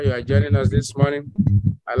You are joining us this morning.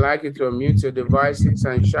 I'd like you to unmute your devices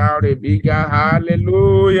and shout a bigger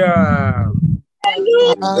hallelujah.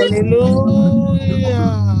 Hallelujah.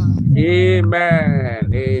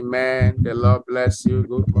 Amen. Amen. The Lord bless you.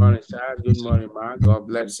 Good morning, child. Good morning, ma. God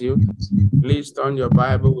bless you. Please turn your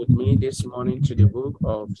Bible with me this morning to the book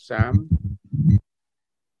of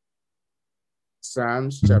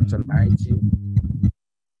Psalms chapter 90.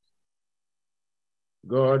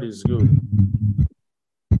 God is good.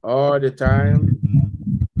 All the time,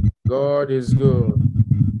 God is good.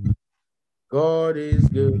 God is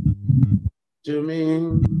good to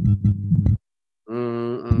me.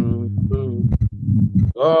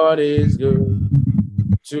 God is good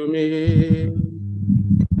to me.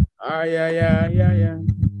 Ay, ay, ay, ay, ay.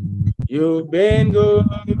 You've been good.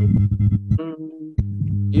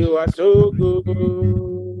 You are so good.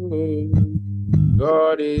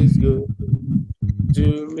 God is good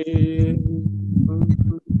to me.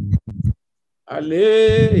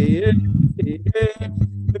 Hallelujah.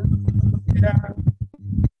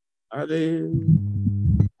 Hallelujah.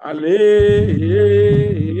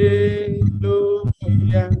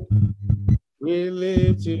 We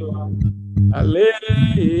lift you up.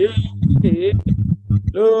 Hallelujah.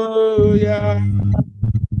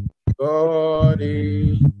 God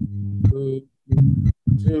is good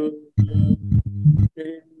to me.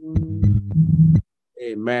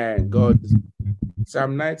 Amen. God.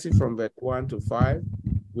 Psalm 90 from verse 1 to 5.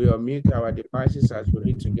 We unmute our devices as we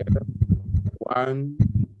read together. 1,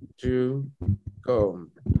 2, go.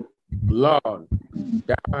 Lord,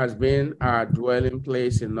 thou hast been our dwelling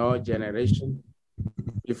place in all generations.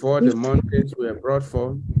 Before the mountains were brought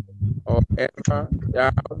forth, or ever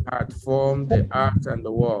thou hast formed the earth and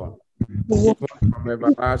the world. Even from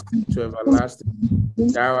everlasting to everlasting,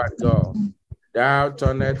 thou art God. Thou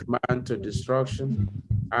turnest man to destruction,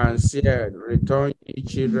 and said, Return, ye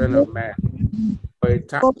children of men. For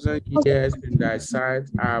 1,000 years in thy sight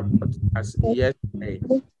are but as yesterday,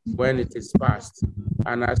 when it is past,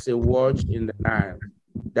 and as a watch in the night.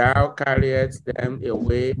 Thou carriest them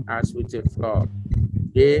away as with a flood.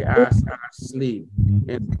 They are asleep.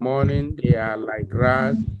 In the morning they are like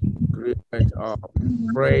grass, greeneth up.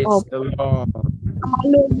 Praise the Lord.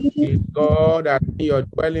 If God has been your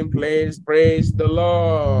dwelling place, praise the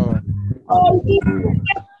Lord. Amen.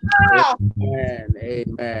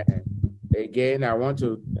 Amen. Again, I want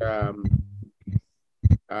you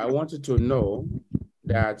to know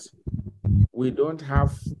that we don't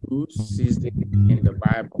have food seasoning in the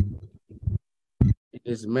Bible. It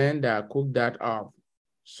is men that cook that up.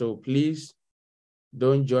 So please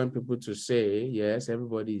don't join people to say, yes,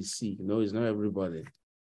 everybody is sick. No, it's not everybody.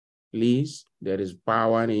 Please, there is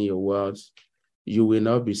power in your words. You will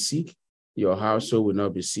not be sick. Your household will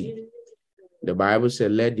not be sick. The Bible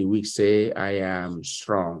said, let the weak say, I am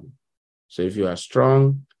strong. So if you are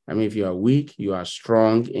strong, if you are weak, you are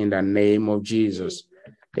strong in the name of Jesus.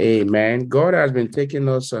 Amen. God has been taking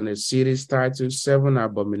us on a series titled 7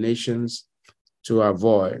 Abominations to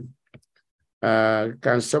Avoid.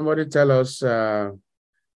 Can somebody tell us, highlight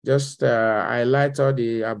all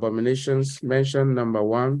the abominations mentioned? Number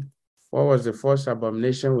 1, what was the first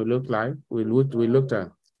abomination we looked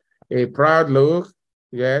at? A proud look.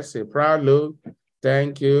 Yes, a proud look.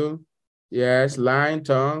 Thank you. Yes, lying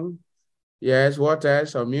tongue. Yes, what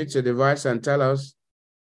else? Unmute your device and tell us.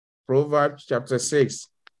 Proverbs chapter 6.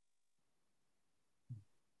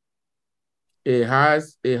 A heart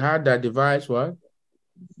that devises what?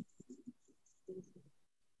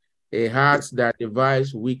 A heart that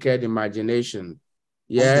devises wicked imagination.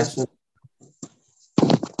 Yes.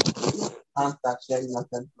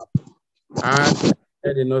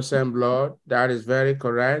 And innocent blood. That is very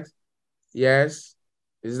correct. Yes.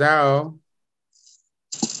 Is that all?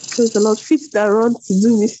 Praise the Lord. Feet that run to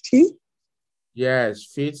do mischief. Yes,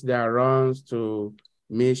 feet that runs to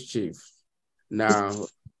mischief. Now,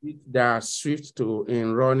 feet that are swift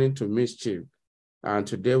in running to mischief. And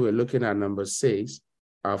today we're looking at number 6,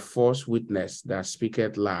 a false witness that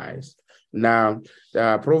speaketh lies. Now,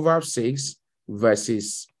 Proverbs 6,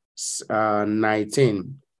 verses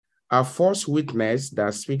 19. A false witness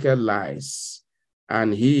that speaketh lies,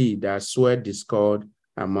 and he that sweareth discord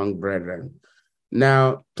among brethren.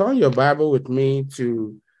 Now, turn your Bible with me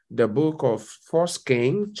to the book of 1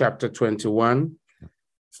 Kings, chapter 21.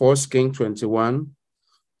 1 Kings 21.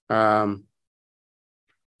 Now,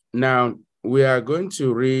 we are going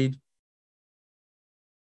to read.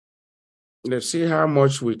 Let's see how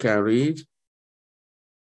much we can read.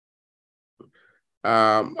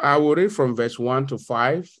 I will read from verse 1 to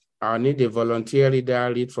 5. I'll need a volunteer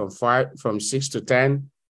reader read from 6 to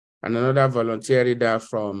 10, and another volunteer reader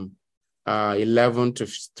from 11 to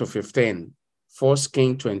 15. 1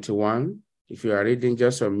 Kings 21. If you are reading,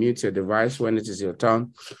 just unmute your device when it is your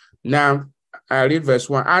turn. Now, I read verse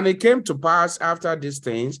 1. And it came to pass after these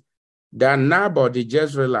things that Naboth the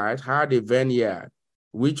Jezreelite had a vineyard,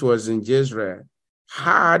 which was in Jezreel,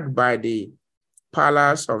 hard by the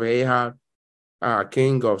palace of Ahab,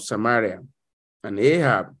 king of Samaria. And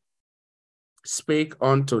Ahab spake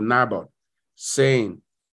unto Naboth, saying,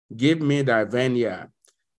 Give me thy vineyard,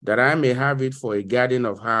 that I may have it for a garden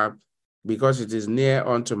of herb, because it is near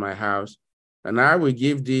unto my house, and I will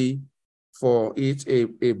give thee for it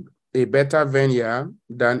a better vineyard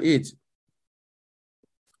than it.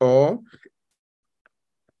 Or,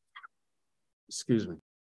 excuse me.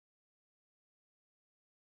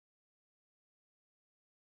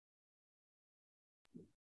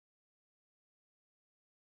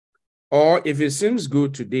 Or if it seems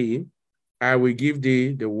good to thee, I will give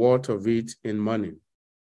thee the worth of it in money.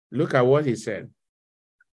 Look at what he said.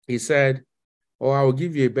 He said, "Oh, I will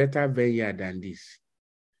give you a better vineyard than this."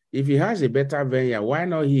 If he has a better vineyard, why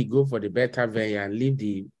not he go for the better vineyard and leave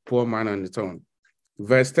the poor man on his own?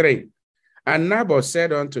 Verse 3. And Naboth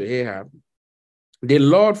said unto Ahab, The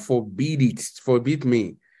Lord forbid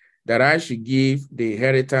me, that I should give the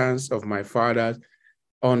inheritance of my fathers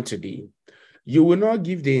unto thee. You will not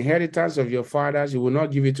give the inheritance of your fathers, you will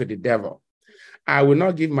not give it to the devil. I will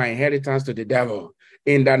not give my inheritance to the devil.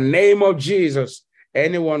 In the name of Jesus,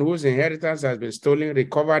 anyone whose inheritance has been stolen,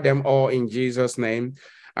 recover them all in Jesus' name.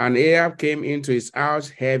 And Ahab came into his house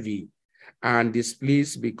heavy and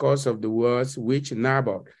displeased because of the words which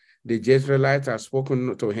Naboth the Jezreelite had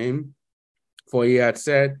spoken to him. For he had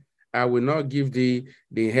said, I will not give thee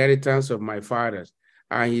the inheritance of my fathers.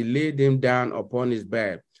 And he laid him down upon his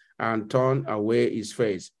bed and turned away his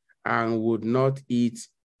face and would not eat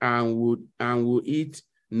and would eat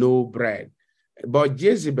no bread. But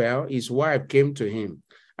Jezebel, his wife, came to him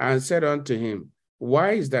and said unto him,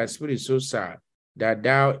 Why is thy spirit so sad that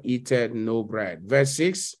thou eatest no bread? Verse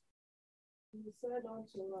 6. He said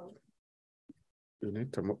unto her, You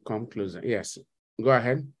need to come closer. Yes, go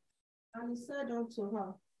ahead. And he said unto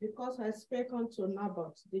her, Because I spake unto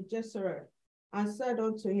Naboth the Jezreelite, and said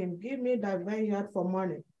unto him, Give me thy vineyard for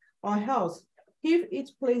money, or else, if it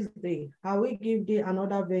please thee, I will give thee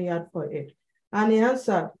another vineyard for it. And he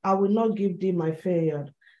answered, I will not give thee my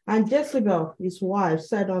vineyard. And Jezebel, his wife,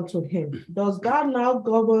 said unto him, Dost thou now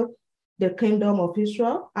govern the kingdom of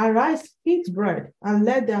Israel? Arise, eat bread, and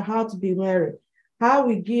let their hearts be merry. I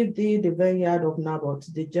will give thee the vineyard of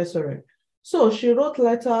Naboth the Jezreelite. So she wrote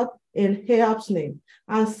letters in Ahab's name,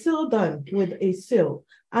 and sealed them with a seal,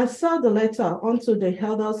 and sent the letter unto the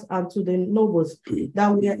elders and to the nobles that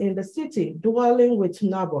were in the city, dwelling with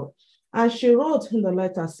Naboth. And she wrote in the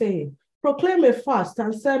letter, saying, Proclaim a fast,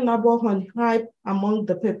 and set Naboth on high among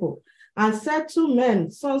the people, and set 2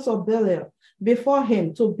 men, sons of Belial, before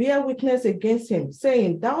him to bear witness against him,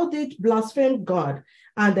 saying, Thou didst blaspheme God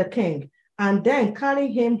and the king, and then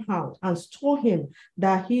carry him out and stone him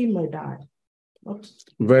that he may die.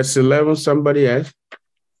 Verse 11, somebody else.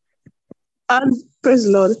 And praise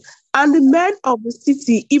the Lord. And the men of the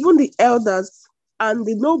city, even the elders and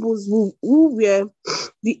the nobles who were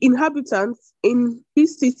the inhabitants in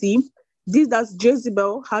his city, did as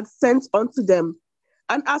Jezebel had sent unto them.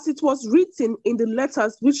 And as it was written in the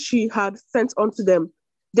letters which she had sent unto them,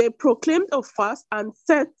 they proclaimed a fast and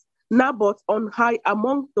set Naboth on high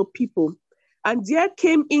among the people. And there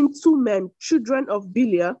came in 2 men, children of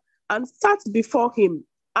Belial, and sat before him.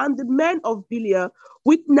 And the men of Belial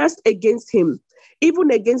witnessed against him,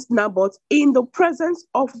 even against Naboth, in the presence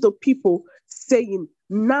of the people, saying,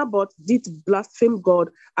 Naboth did blaspheme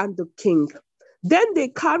God and the king. Then they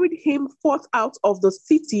carried him forth out of the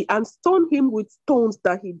city and stoned him with stones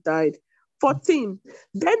that he died. 14.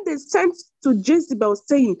 Then they sent to Jezebel,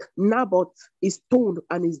 saying, Naboth is stoned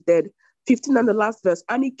and is dead. 15 and the last verse.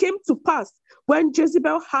 And it came to pass, when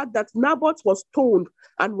Jezebel heard that Naboth was stoned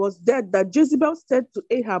and was dead, that Jezebel said to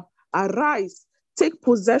Ahab, Arise, take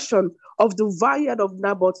possession of the vineyard of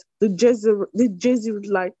Naboth, the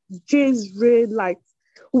Jezreelite,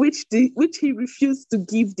 which he refused to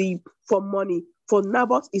give thee for money, for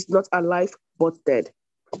Naboth is not alive, but dead.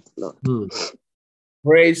 Lord.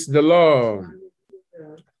 Praise the Lord.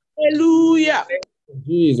 Hallelujah.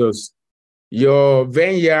 Jesus, your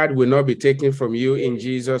vineyard will not be taken from you in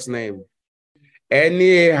Jesus' name.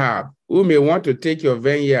 Any Ahab who may want to take your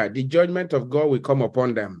vineyard, the judgment of God will come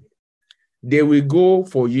upon them. They will go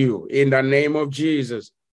for you in the name of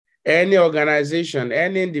Jesus. Any organization,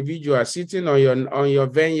 any individual sitting on your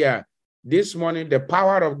vineyard, this morning, the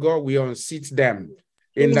power of God will unseat them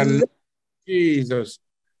in the name of Jesus.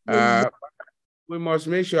 We must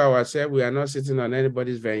make sure ourselves we are not sitting on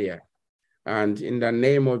anybody's vineyard. And in the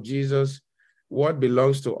name of Jesus, what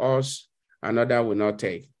belongs to us, another will not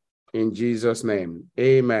take. In Jesus' name,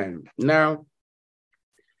 amen. Now,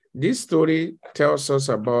 this story tells us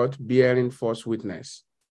about bearing false witness.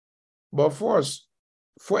 But false,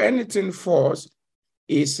 for anything false,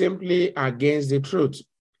 is simply against the truth.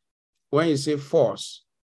 When you say false,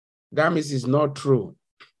 that means it's not true.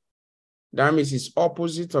 That means it's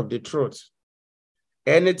opposite of the truth.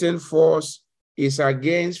 Anything false is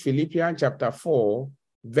against Philippians chapter 4,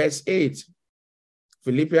 verse 8.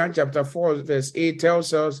 Philippians chapter 4, verse 8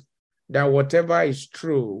 tells us that whatever is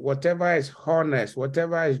true, whatever is honest,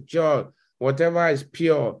 whatever is just, whatever is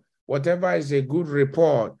pure, whatever is a good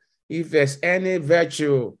report, if there's any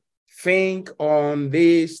virtue, think on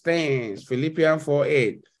these things. Philippians 4,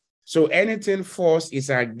 8. So anything false is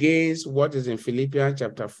against what is in Philippians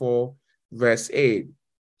chapter 4, verse 8.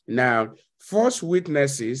 Now, false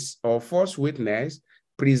witnesses or false witness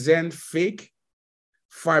present fake,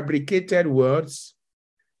 fabricated words,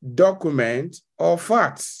 documents, or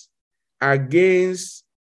facts against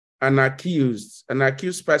an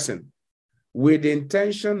accused person with the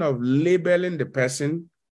intention of labeling the person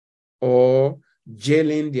or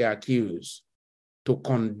jailing the accused, to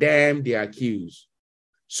condemn the accused.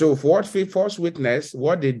 So for what false witness,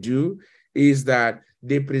 what they do is that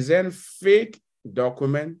they present fake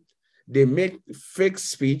document, they make fake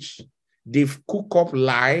speech, they cook up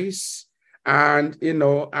lies, and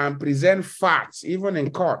and present facts, even in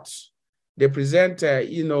courts. They present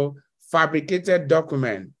fabricated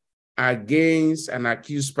document against an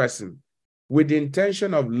accused person with the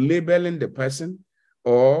intention of labeling the person,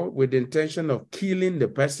 or with the intention of killing the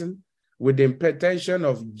person, with the intention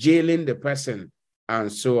of jailing the person,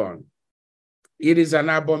 and so on. It is an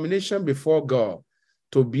abomination before God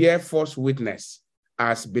to bear false witness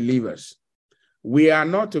as believers. We are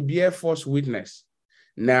not to bear false witness.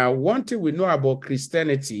 Now, one thing we know about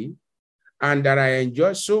Christianity, and that I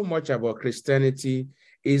enjoy so much about Christianity,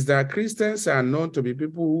 is that Christians are known to be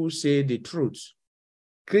people who say the truth.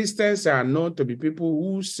 Christians are known to be people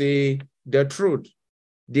who say the truth.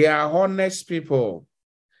 They are honest people.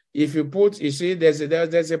 If you see,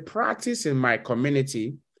 there's a practice in my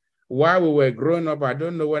community while we were growing up. I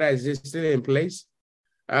don't know whether it's still in place.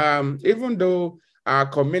 Even though our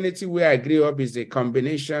community where I grew up is a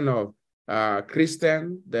combination of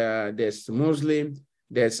Christian, there's Muslim,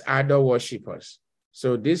 there's idol worshippers.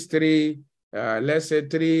 So these three, let's say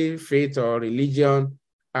three faith or religion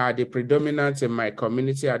are the predominant in my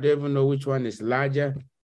community. I don't even know which one is larger.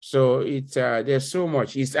 So there's so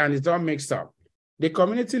much, and it's all mixed up. The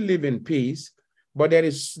community live in peace, but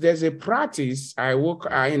there's a practice I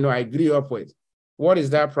grew up with. What is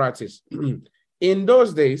that practice? In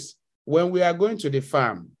those days, when we are going to the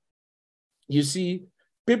farm, you see,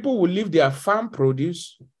 people will leave their farm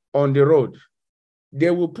produce on the road. They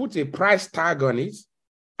will put a price tag on it.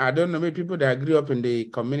 I don't know, maybe people that grew up in the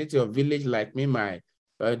community or village like me,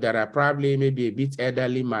 that are probably maybe a bit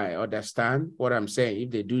elderly might understand what I'm saying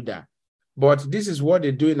if they do that. But this is what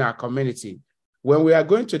they do in our community. When we are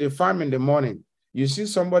going to the farm in the morning, you see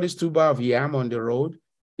somebody's tuber of yam on the road.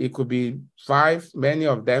 It could be 5, many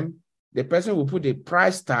of them. The person will put a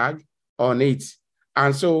price tag on it.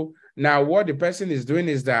 And so now what the person is doing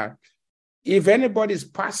is that if anybody is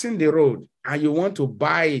passing the road and you want to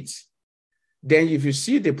buy it, then if you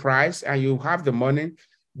see the price and you have the money,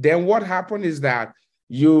 then what happens is that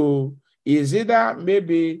either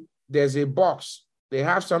maybe there's a box. They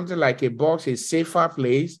have something like a box, a safer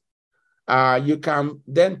place. You can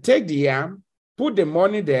then take the yam, put the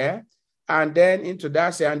money there, and then into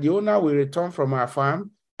that, and the owner will return from our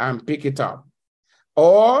farm and pick it up.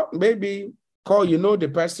 Or maybe call, the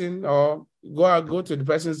person, or go to the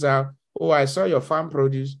person's house. Oh, I saw your farm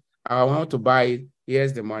produce. I want to buy it.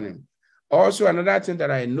 Here's the money. Also, another thing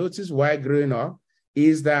that I noticed while growing up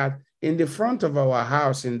is that in the front of our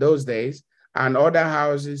house in those days and other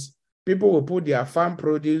houses, people will put their farm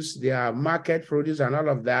produce, their market produce, and all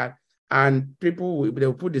of that. And they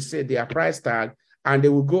will put their price tag, and they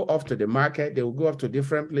will go off to the market. They will go off to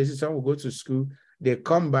different places. Some will go to school. They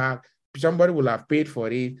come back. Somebody will have paid for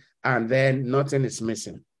it, and then nothing is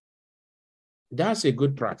missing. That's a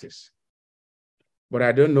good practice. But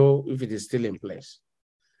I don't know if it is still in place.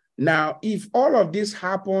 Now, if all of this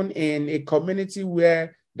happen in a community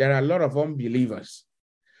where there are a lot of unbelievers,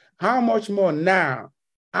 how much more now?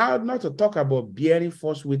 How not to talk about bearing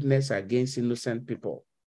false witness against innocent people.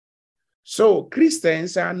 So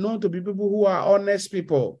Christians are known to be people who are honest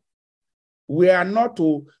people. You are not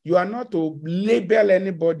to label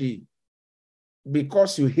anybody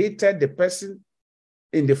because you hated the person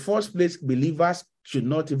in the first place, believers should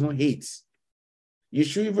not even hate. You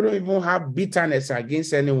should even have bitterness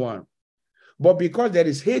against anyone. But because there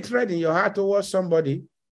is hatred in your heart towards somebody,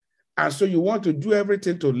 and so you want to do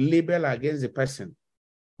everything to label against the person,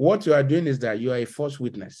 what you are doing is that you are a false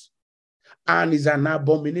witness. And it's an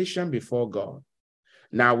abomination before God.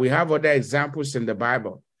 Now, we have other examples in the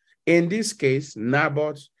Bible. In this case,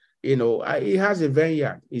 Naboth, he has a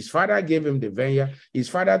vineyard. His father gave him the vineyard. His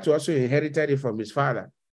father also inherited it from his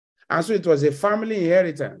father. And so it was a family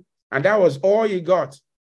inheritance. And that was all he got.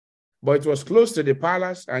 But it was close to the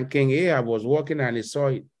palace, and King Ahab was walking and he saw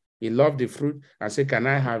it. He loved the fruit and said, "Can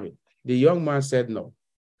I have it?" The young man said no.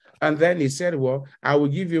 And then he said, "Well, I will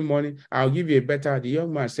give you money. I'll give you a better." The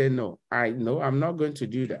young man said, "No, I'm not going to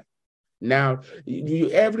do that." Now,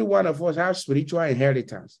 every one of us have spiritual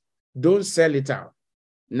inheritance. Don't sell it out.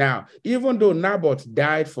 Now, even though Naboth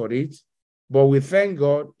died for it, but we thank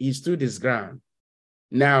God he stood his ground.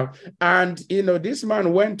 Now, and this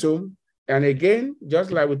man went home, and again,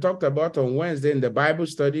 just like we talked about on Wednesday in the Bible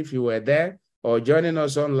study, if you were there or joining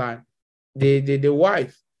us online, the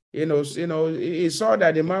wife, he saw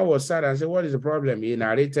that the man was sad and said, "What is the problem?" He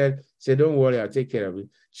narrated, said, "Don't worry, I'll take care of it."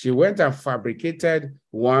 She went and fabricated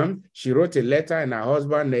one. She wrote a letter in her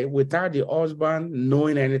husband's name without the husband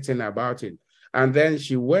knowing anything about it. And then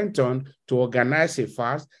she went on to organize a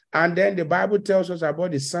fast. And then the Bible tells us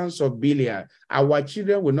about the sons of Belial. Our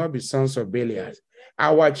children will not be sons of Belial.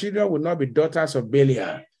 Our children will not be daughters of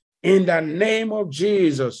Belial. In the name of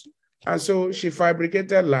Jesus. And so she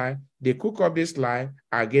fabricated lie. They cook up this lie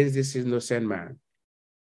against this innocent man.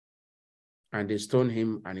 And they stoned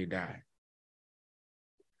him and he died.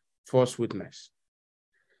 False witness.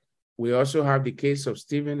 We also have the case of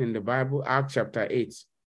Stephen in the Bible, Acts chapter 8.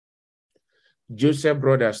 Joseph's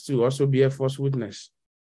brothers too also bear false witness.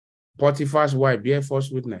 Potiphar's wife bear false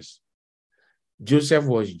witness. Joseph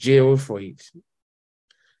was jailed for it.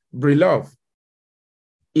 Beloved,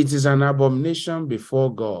 it is an abomination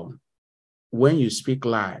before God when you speak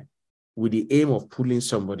lie with the aim of pulling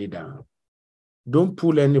somebody down. Don't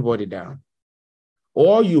pull anybody down.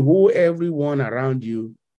 Or you hold everyone around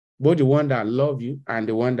you, both the one that love you and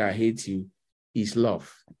the one that hates you, is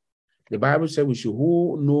love. The Bible says we should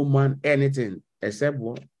owe no man anything except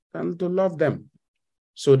what? And to love them.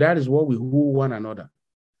 So that is what we owe one another.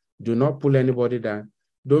 Do not pull anybody down.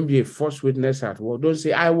 Don't be a false witness at work. Don't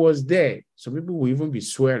say, "I was there." Some people will even be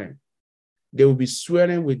swearing. They will be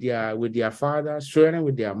swearing with their father, swearing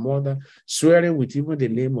with their mother, swearing with even the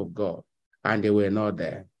name of God, and they were not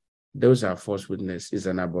there. Those are false witnesses. It's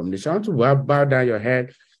an abomination. I want to bow down your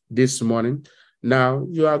head this morning. Now,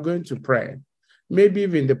 you are going to pray. Maybe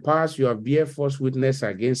if in the past you have bear false witness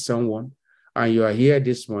against someone, and you are here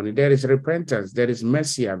this morning, there is repentance, there is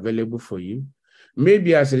mercy available for you.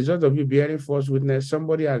 Maybe as a result of you bearing false witness,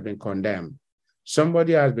 somebody has been condemned.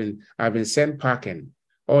 Somebody has been sent packing,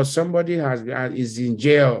 or somebody is in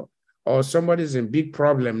jail, or somebody is in big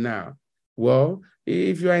problem now. Well,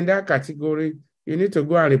 if you are in that category, you need to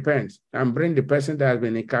go and repent and bring the person that has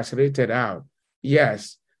been incarcerated out.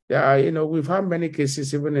 Yes, we've had many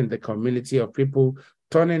cases even in the community of people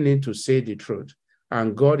turning in to say the truth.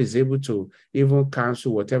 And God is able to even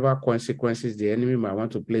cancel whatever consequences the enemy might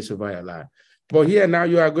want to place over your life. But here now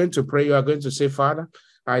you are going to pray. You are going to say, "Father,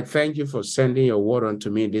 I thank you for sending your word unto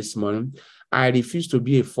me this morning. I refuse to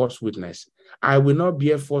be a false witness. I will not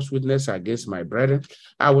be a false witness against my brethren.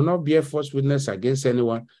 I will not be a false witness against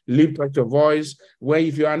anyone." Lift up your voice. Well,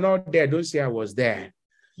 if you are not there, don't say, "I was there."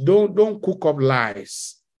 Don't cook up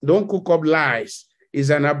lies. Don't cook up lies. It's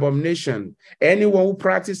an abomination. Anyone who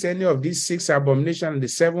practices any of these 6 abominations, the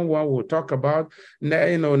 7th one we'll talk about,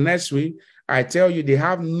 next week, I tell you, they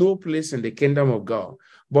have no place in the kingdom of God.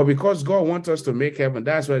 But because God wants us to make heaven,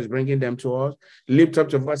 that's why He's bringing them to us. Lift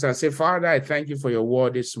up your voice and say, "Father, I thank you for your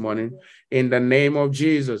word this morning. In the name of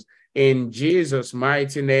Jesus, in Jesus'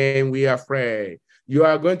 mighty name, we are prayed." You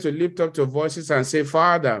are going to lift up your voices and say,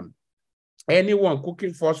 "Father, anyone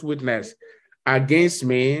cooking false witness against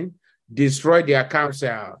me, destroy their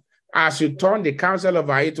counsel. As you turn the counsel of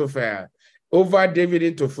Ahithophel over David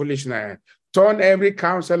into foolishness, turn every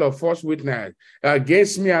counsel of false witness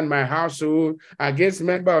against me and my household, against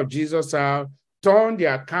members of Jesus' house, turn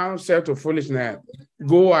their counsel to foolishness."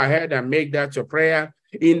 Go ahead and make that your prayer.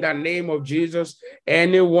 In the name of Jesus,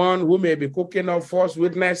 anyone who may be cooking up false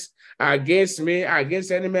witness against me,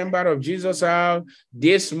 against any member of Jesus' house,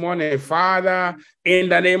 this morning, Father, in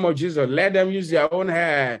the name of Jesus, let them use their own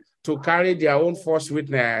hair to carry their own false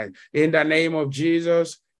witness. In the name of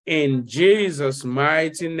Jesus, in Jesus'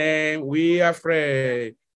 mighty name, we are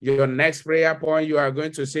praying. Your next prayer point, you are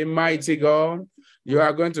going to say, "Mighty God." You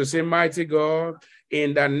are going to say, "Mighty God,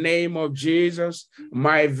 in the name of Jesus.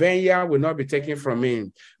 My vineyard will not be taken from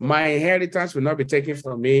me. My inheritance will not be taken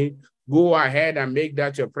from me. Go ahead and make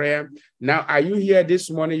that your prayer. Now, are you here this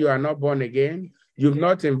morning? You are not born again. You've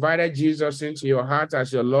not invited Jesus into your heart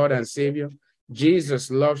as your Lord and Savior.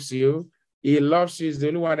 Jesus loves you. He loves you. He's the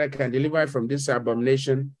only one that can deliver you from this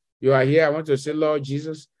abomination. You are here. I want to say, Lord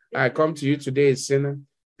Jesus, I come to you today a sinner.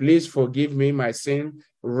 Please forgive me my sin.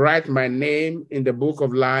 Write my name in the book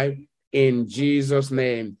of life in Jesus'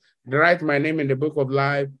 name. Write my name in the book of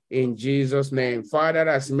life in Jesus' name. Father,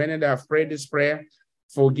 as many that have prayed this prayer,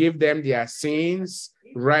 forgive them their sins.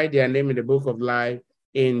 Write their name in the book of life.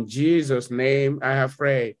 In Jesus' name, I have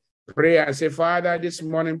prayed. Pray and say, Father, this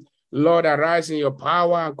morning, Lord, arise in your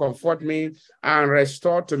power and comfort me and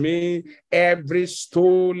restore to me every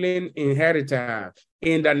stolen inheritance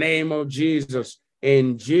in the name of Jesus.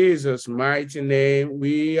 In Jesus' mighty name,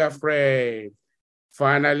 we are prayed.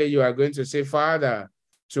 Finally, you are going to say, Father,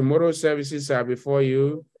 tomorrow's services are before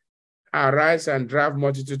you. Arise and drive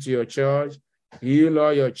multitude to your church. Heal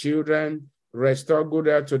all your children. Restore good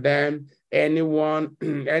health to them. Anyone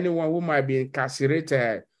who might be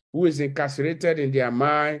incarcerated, who is incarcerated in their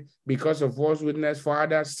mind because of false witness,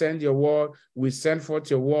 Father, send your word. We send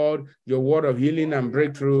forth your word of healing and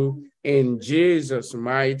breakthrough. In Jesus'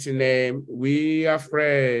 mighty name, we are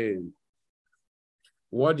prayed.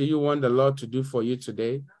 What do you want the Lord to do for you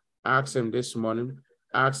today? Ask him this morning.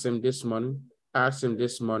 Ask him this morning. Ask him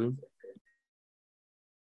this morning.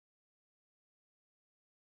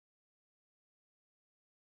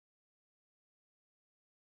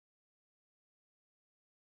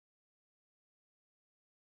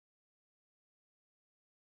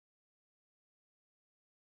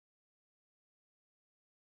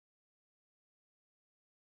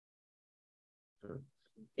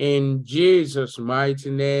 In Jesus' mighty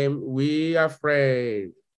name, we are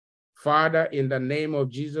prayed. Father, in the name of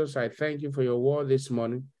Jesus, I thank you for your word this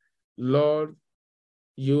morning. Lord,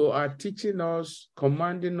 you are teaching us,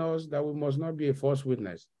 commanding us that we must not be a false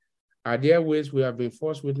witness. Are there ways we have been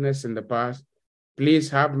false witness in the past? Please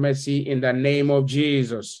have mercy in the name of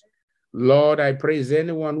Jesus. Lord, I praise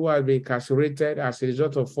anyone who has been incarcerated as a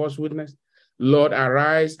result of false witness. Lord,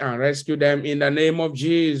 arise and rescue them in the name of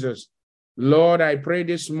Jesus. Lord, I pray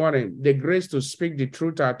this morning, the grace to speak the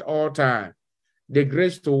truth at all times, the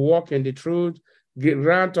grace to walk in the truth,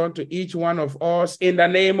 grant unto each one of us in the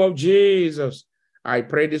name of Jesus. I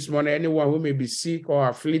pray this morning, anyone who may be sick or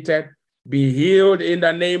afflicted, be healed in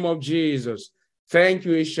the name of Jesus. Thank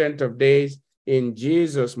you, Ancient of Days. In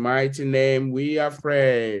Jesus' mighty name, we are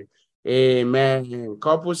prayed. Amen.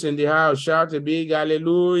 Couples in the house, shout a big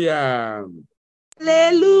hallelujah.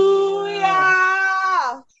 Hallelujah.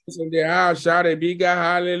 In the house, shout a bigger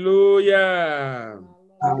hallelujah.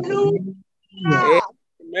 Hallelujah.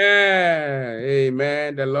 Amen.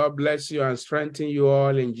 Amen. The Lord bless you and strengthen you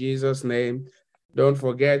all in Jesus' name. Don't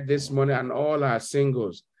forget this morning and all our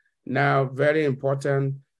singles. Now, very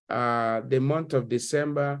important, the month of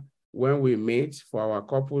December, when we meet for our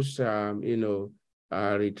couples,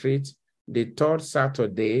 retreat, the third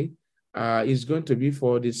Saturday is going to be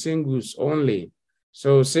for the singles only.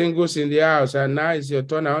 So singles in the house, and now it's your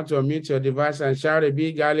turn. I want to unmute your device and shout a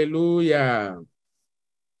big hallelujah.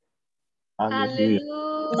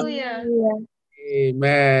 Hallelujah.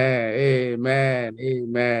 Amen. Amen.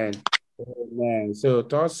 Amen. Amen. So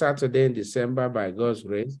third Saturday in December, by God's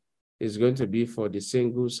grace, is going to be for the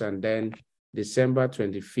singles, and then December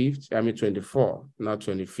 24th, not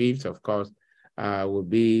 25th, of course, will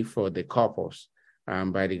be for the couples.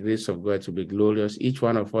 And by the grace of God, to be glorious, each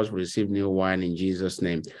one of us will receive new wine in Jesus'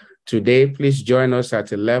 name. Today, please join us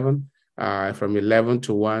at 11, from 11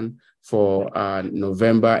 to 1 for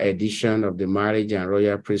November edition of the Marriage and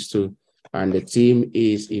Royal Priesthood. And the theme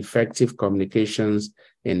is effective communications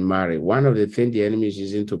in marriage. One of the things the enemy is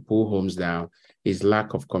using to pull homes down is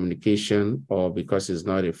lack of communication, or because it's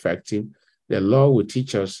not effective. The Lord will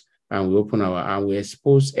teach us, and we open and we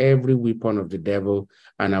expose every weapon of the devil,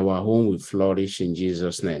 and our home will flourish in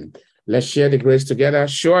Jesus' name. Let's share the grace together.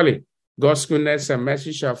 Surely God's goodness and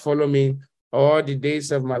mercy shall follow me all the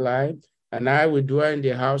days of my life, and I will dwell in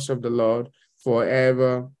the house of the Lord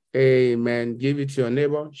forever. Amen. Give it to your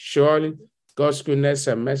neighbor. Surely God's goodness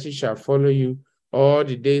and mercy shall follow you all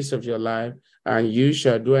the days of your life, and you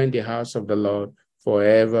shall dwell in the house of the Lord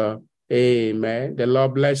forever. Amen. The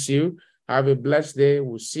Lord bless you. Have a blessed day.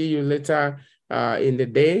 We'll see you later in the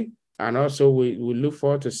day. And also we look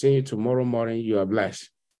forward to seeing you tomorrow morning. You are blessed.